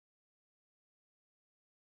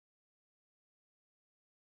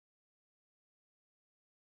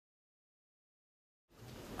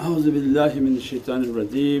A'udhu billahi minash shaitanir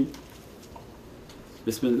rajeem.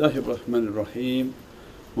 Bismillahir Rahmanir Rahim.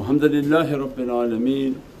 Alhamdulillahi Rabbil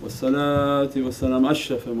Alameen. Wassalatu wassalamu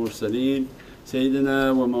ashrafil mursaleen.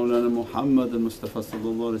 Sayyidina wa mawlana Muhammad al-Mustafa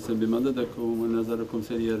sallallahu alayhi wa sallam bimadadakum wa nazarakum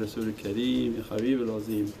sayyidi Rasul Kareem ya Habib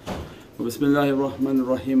al-Azim. Wa bismillahir Rahmanir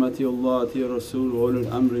Rahim. Atiyullah atiya Rasul wa ulul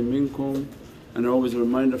amri minkum. And always a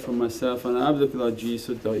reminder from myself, ana abduk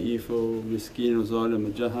al-ajizu da'ifu miskeen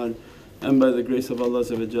zalim jahal, and by the grace of Allah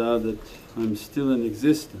that I'm still in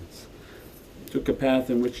existence. Took a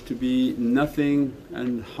path in which to be nothing,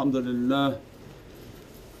 and alhamdulillah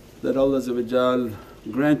that Allah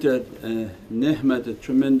granted a ni'mat, a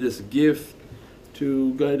tremendous gift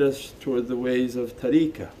to guide us toward the ways of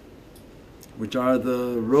tariqah, which are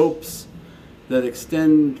the ropes that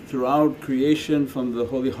extend throughout creation from the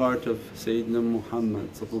holy heart of Sayyidina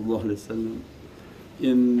Muhammad.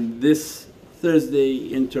 In this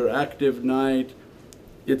Thursday interactive night,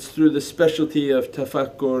 it's through the specialty of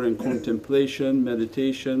tafakkur and contemplation,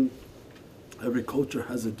 meditation. Every culture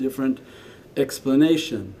has a different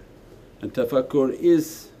explanation, and tafakkur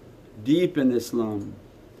is deep in Islam,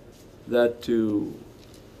 that to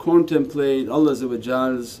contemplate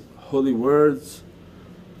Allah's holy words,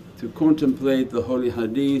 to contemplate the holy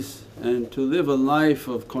hadith, and to live a life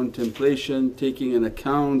of contemplation, taking an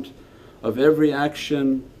account of every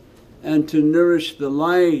action, and to nourish the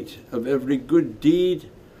light of every good deed,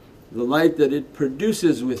 the light that it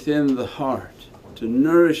produces within the heart, to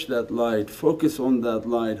nourish that light, focus on that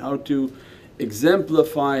light. How to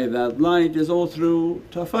exemplify that light is all through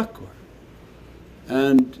tafakkur.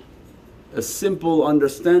 And a simple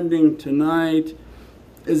understanding tonight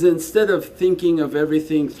is, instead of thinking of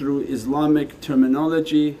everything through Islamic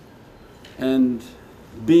terminology and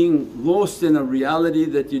being lost in a reality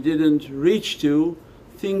that you didn't reach to,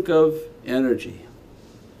 think of energy.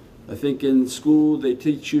 I think in school they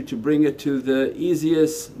teach you to bring it to the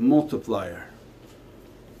easiest multiplier.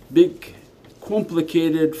 Big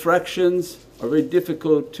complicated fractions are very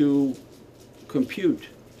difficult to compute,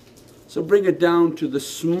 so bring it down to the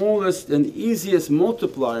smallest and easiest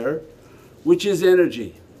multiplier, which is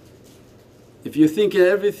energy. If you think of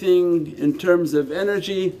everything in terms of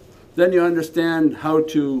energy, then you understand how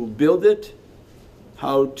to build it,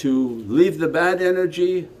 how to leave the bad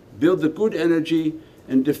energy, build the good energy,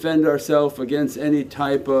 and defend ourselves against any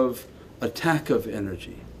type of attack of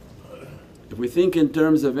energy. If we think in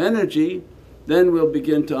terms of energy, then we'll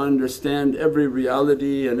begin to understand every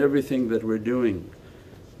reality and everything that we're doing.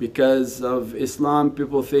 Because of Islam,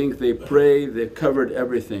 people think they pray, they've covered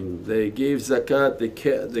everything, they gave zakat,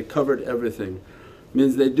 they covered everything.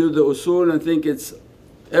 Means they do the usul and think it's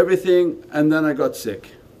everything, and then I got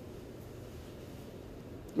sick,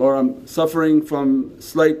 or I'm suffering from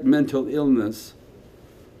slight mental illness,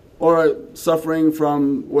 or I'm suffering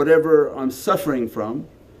from whatever I'm suffering from.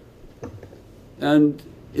 And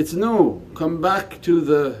it's no, come back to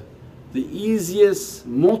the easiest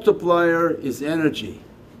multiplier is energy.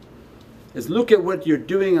 Is look at what you're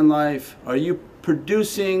doing in life. Are you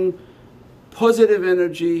producing positive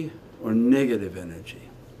energy or negative energy?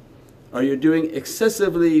 Are you doing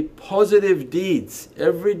excessively positive deeds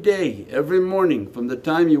every day, every morning, from the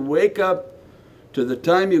time you wake up to the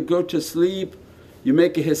time you go to sleep? You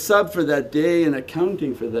make a hisab for that day and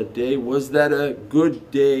accounting for that day. Was that a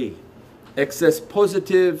good day? Excess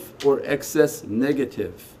positive or excess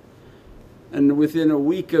negative? And within a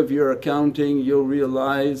week of your accounting you'll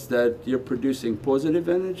realize that you're producing positive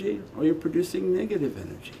energy or you're producing negative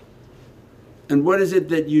energy. And what is it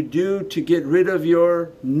that you do to get rid of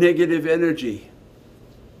your negative energy?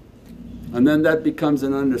 And then that becomes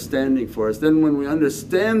an understanding for us. Then when we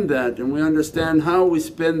understand that and we understand how we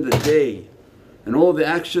spend the day and all the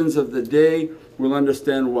actions of the day, we'll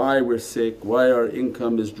understand why we're sick, why our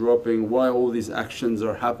income is dropping, why all these actions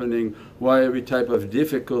are happening, why every type of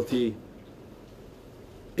difficulty.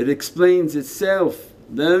 It explains itself.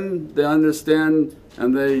 Then they understand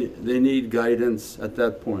and they need guidance at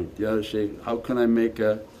that point. Ya Shaykh, how can I make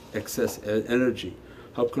excess energy?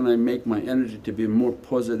 How can I make my energy to be more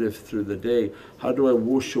positive through the day? How do I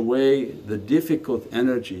wash away the difficult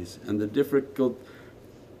energies and the difficult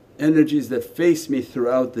energies that face me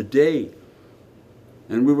throughout the day?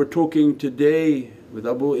 And we were talking today with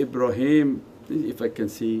Abu Ibrahim, if I can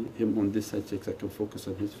see him on this side so I can focus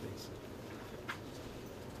on his face.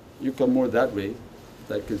 You come more that way,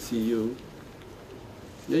 I can see you.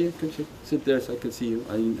 Yeah, you can sit there so I can see you.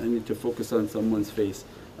 I need to focus on someone's face.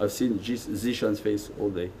 I've seen Zishan's face all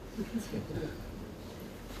day.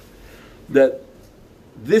 That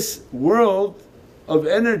this world of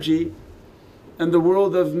energy and the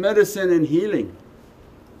world of medicine and healing,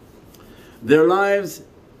 their lives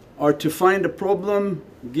are to find a problem,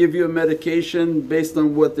 give you a medication based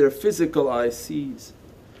on what their physical eye sees.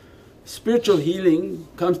 Spiritual healing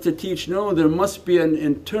comes to teach, no, there must be an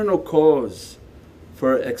internal cause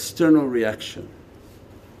for external reaction.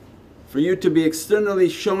 For you to be externally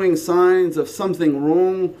showing signs of something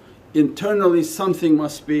wrong, internally something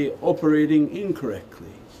must be operating incorrectly.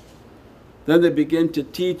 Then they begin to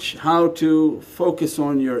teach how to focus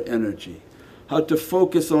on your energy, how to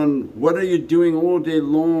focus on what are you doing all day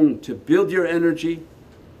long to build your energy.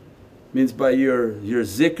 Means by your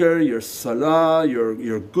zikr, your salah,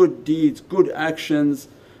 your good deeds, good actions,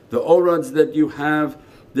 the awrads that you have,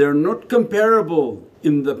 they're not comparable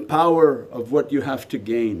in the power of what you have to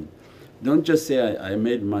gain. Don't just say, I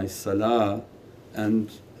made my salah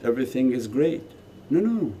and everything is great.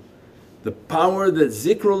 No. The power that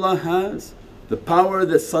zikrullah has, the power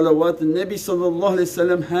that salawat the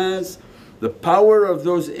Nabi has, the power of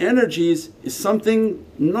those energies is something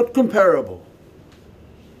not comparable.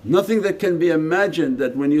 Nothing that can be imagined,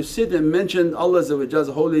 that when you sit and mention Allah's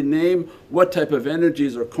holy name, what type of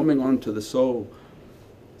energies are coming onto the soul.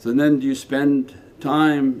 So then you spend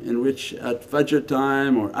time in which at Fajr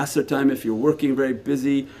time or Asr time, if you're working very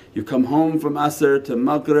busy, you come home from Asr to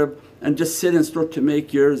Maghrib and just sit and start to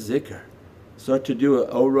make your zikr. Start to do a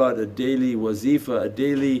awrad, a daily wazifa, a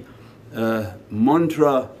daily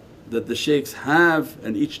mantra that the shaykhs have,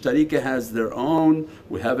 and each tariqah has their own.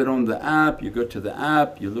 We have it on the app, you go to the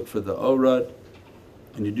app, you look for the awrad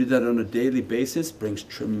and you do that on a daily basis, brings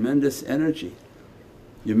tremendous energy.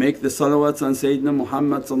 You make the salawats on Sayyidina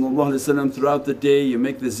Muhammad throughout the day, you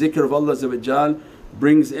make the zikr of Allah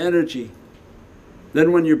brings energy.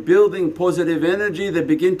 Then when you're building positive energy, they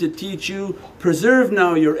begin to teach you, preserve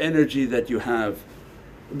now your energy that you have.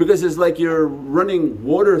 Because it's like you're running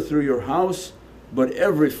water through your house but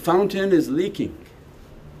every fountain is leaking.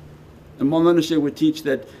 And Mawlana Shaykh would teach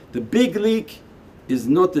that the big leak is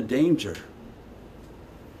not the danger.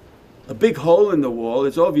 A big hole in the wall,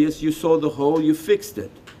 it's obvious, you saw the hole, you fixed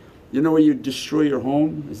it. You know where you destroy your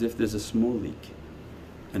home? As if there's a small leak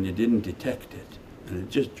and you didn't detect it, and it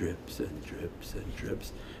just drips and drips and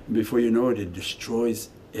drips, and before you know it, it destroys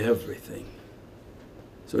everything.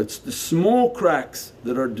 So it's the small cracks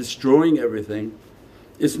that are destroying everything.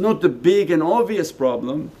 It's not the big and obvious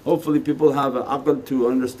problem. Hopefully people have an aql to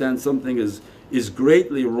understand something is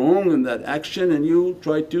greatly wrong in that action and you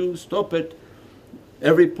try to stop it.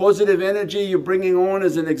 Every positive energy you're bringing on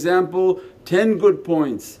as an example, 10 good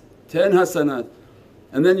points, 10 hasanat,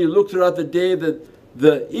 and then you look throughout the day that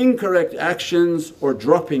the incorrect actions are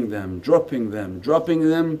dropping them.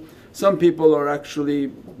 Some people are actually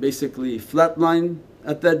basically flatline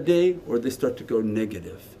at that day, or they start to go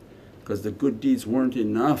negative because the good deeds weren't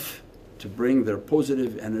enough to bring their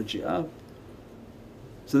positive energy up.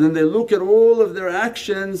 So then they look at all of their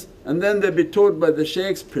actions and then they be taught by the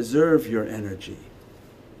shaykhs, preserve your energy.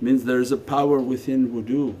 Means there's a power within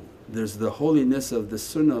wudu, there's the holiness of the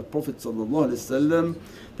sunnah of Prophet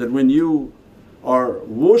that when you are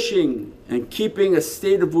washing and keeping a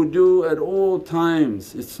state of wudu at all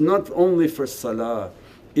times, it's not only for salah,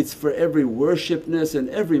 it's for every worshipness, and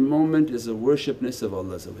every moment is a worshipness of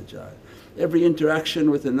Allah. Every interaction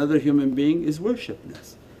with another human being is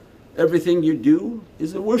worshipness. Everything you do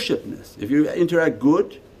is a worshipness. If you interact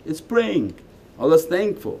good, it's praying, Allah's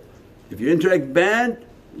thankful. If you interact bad,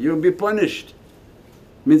 you'll be punished.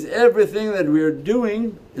 Means everything that we are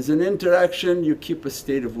doing is an interaction. You keep a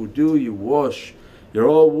state of wudu, you wash, you're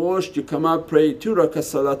all washed, you come out, pray 2 rakah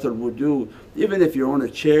salat al wudu. Even if you're on a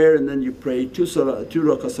chair and then you pray 2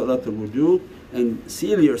 rakah salat al wudu and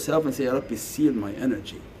seal yourself and say, Ya Rabbi, seal my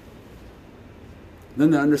energy.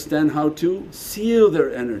 Then they understand how to seal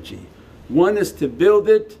their energy. One is to build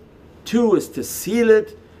it, two is to seal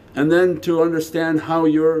it, and then to understand how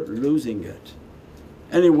you're losing it.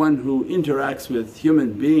 Anyone who interacts with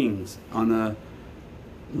human beings on a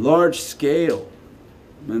large scale,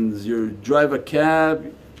 means you drive a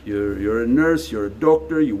cab, you're a nurse, you're a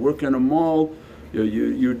doctor, you work in a mall,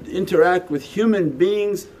 you interact with human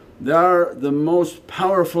beings, they are the most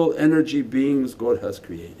powerful energy beings God has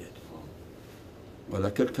created.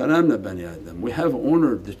 وَلَقَدْ كَرَمْنَا بَنِي آدَمَ. We have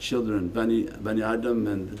honoured the children Bani Adam,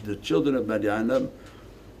 and the children of Bani Adam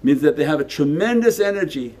means that they have a tremendous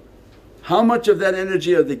energy. How much of that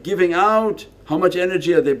energy are they giving out? How much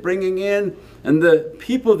energy are they bringing in? And the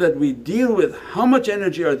people that we deal with, how much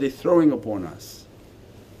energy are they throwing upon us?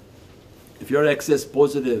 If you're excess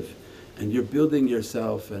positive and you're building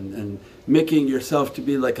yourself and making yourself to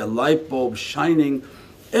be like a light bulb shining,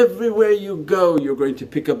 everywhere you go you're going to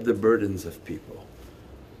pick up the burdens of people.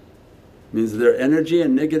 Means their energy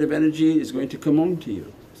and negative energy is going to come on to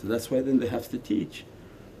you. So that's why then they have to teach.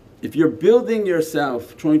 If you're building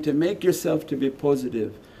yourself, trying to make yourself to be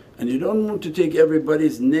positive, and you don't want to take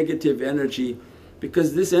everybody's negative energy,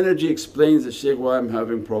 because this energy explains that, Shaykh, why I'm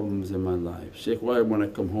having problems in my life, Shaykh, why when I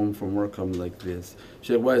come home from work I'm like this,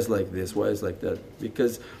 Shaykh, why is like this, why is like that,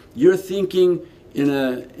 because you're thinking in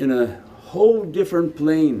a whole different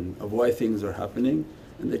plane of why things are happening.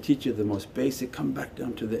 And they teach you the most basic, come back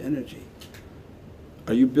down to the energy.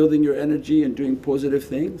 Are you building your energy and doing positive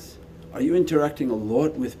things? Are you interacting a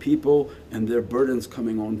lot with people and their burdens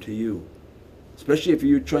coming on to you? Especially if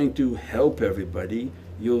you're trying to help everybody,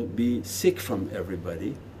 you'll be sick from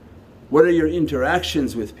everybody. What are your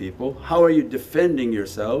interactions with people? How are you defending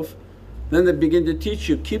yourself? Then they begin to teach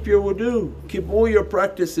you, keep your wudu, keep all your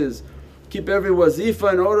practices, keep every wazifa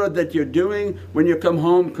and aura that you're doing. When you come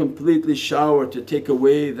home, completely shower to take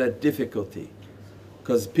away that difficulty.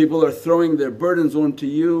 Because people are throwing their burdens onto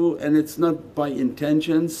you and it's not by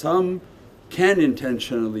intention. Some can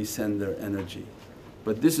intentionally send their energy,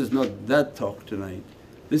 but this is not that talk tonight.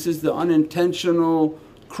 This is the unintentional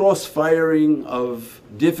cross-firing of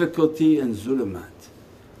difficulty and zulumat.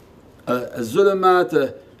 A zulumat,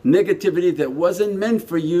 a negativity that wasn't meant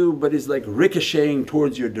for you but is like ricocheting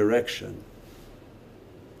towards your direction.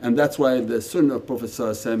 And that's why the sunnah of Prophet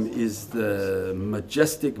is the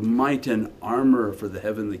majestic might and armour for the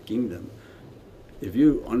heavenly kingdom. If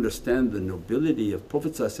you understand the nobility of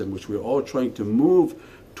Prophet which we're all trying to move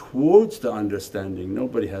towards the understanding,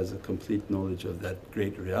 nobody has a complete knowledge of that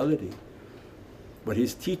great reality. But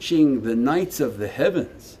he's teaching the nights of the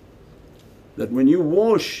heavens that when you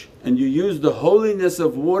wash and you use the holiness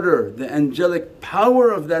of water, the angelic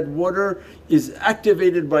power of that water is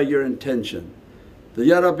activated by your intention. That,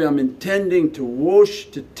 Ya Rabbi, I'm intending to wash,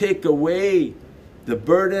 to take away the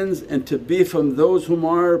burdens and to be from those whom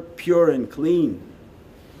are pure and clean.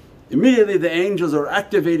 Immediately the angels are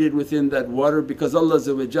activated within that water because Allah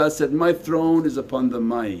said, my throne is upon the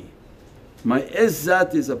mai, my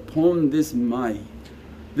izzat is upon this mai.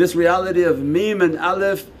 This reality of Mim and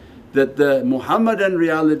Alif, that the Muhammadan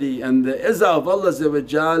reality and the izzah of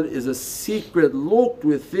Allah is a secret locked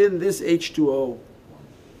within this H2O.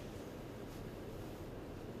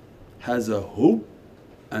 Has a hu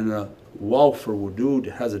and a waw for wudu,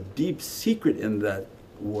 it has a deep secret in that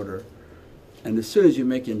water. And as soon as you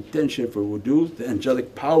make intention for wudu, the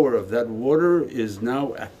angelic power of that water is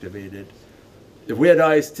now activated. If we had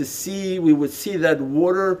eyes to see, we would see that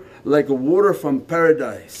water like a water from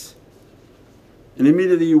paradise. And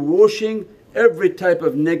immediately you're washing, every type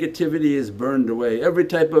of negativity is burned away, every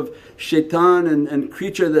type of shaitan and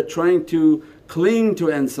creature that trying to cling to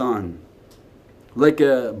insan. Like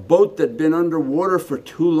a boat that been under water for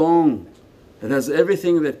too long, it has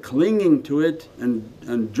everything that clinging to it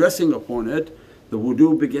and dressing upon it, the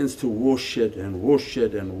wudu begins to wash it and wash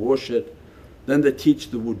it and wash it. Then they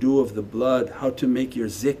teach the wudu of the blood, how to make your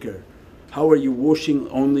zikr. How are you washing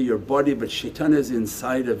only your body but shaitan is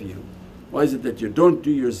inside of you? Why is it that you don't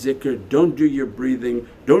do your zikr, don't do your breathing,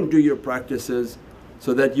 don't do your practices,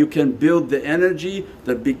 so that you can build the energy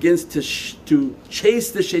that begins to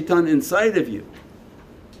chase the shaitan inside of you.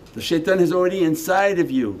 The shaitan is already inside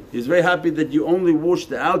of you, he's very happy that you only wash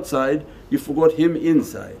the outside, you forgot him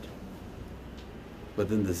inside. But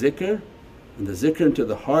then the zikr and the zikr into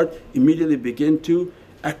the heart immediately begin to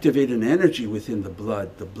activate an energy within the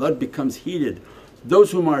blood becomes heated.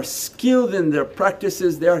 Those whom are skilled in their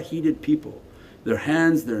practices, they are heated people. Their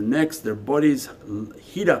hands, their necks, their bodies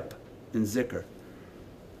heat up in zikr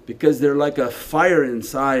because they're like a fire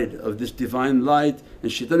inside of this divine light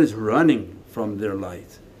and shaitan is running from their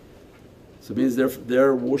light. So it means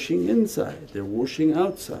they're washing inside, they're washing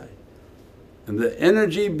outside. And the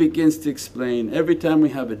energy begins to explain. Every time we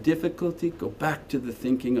have a difficulty, go back to the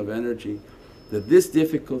thinking of energy, that this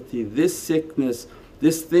difficulty, this sickness,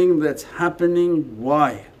 this thing that's happening,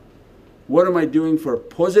 why? What am I doing for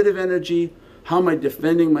positive energy? How am I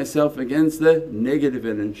defending myself against the negative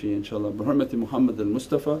energy, inshaAllah. Bi hurmati Muhammadan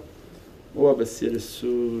Mustafa wa basir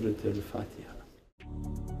Surat al-Fatiha.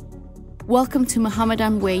 Welcome to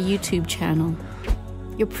Muhammadan Way YouTube channel,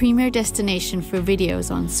 your premier destination for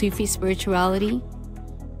videos on Sufi spirituality,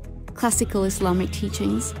 classical Islamic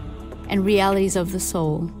teachings and realities of the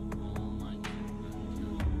soul.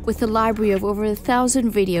 With a library of over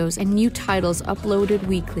 1,000 videos and new titles uploaded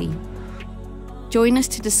weekly. Join us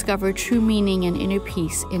to discover true meaning and inner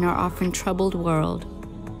peace in our often troubled world.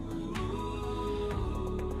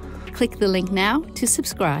 Click the link now to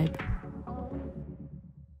subscribe.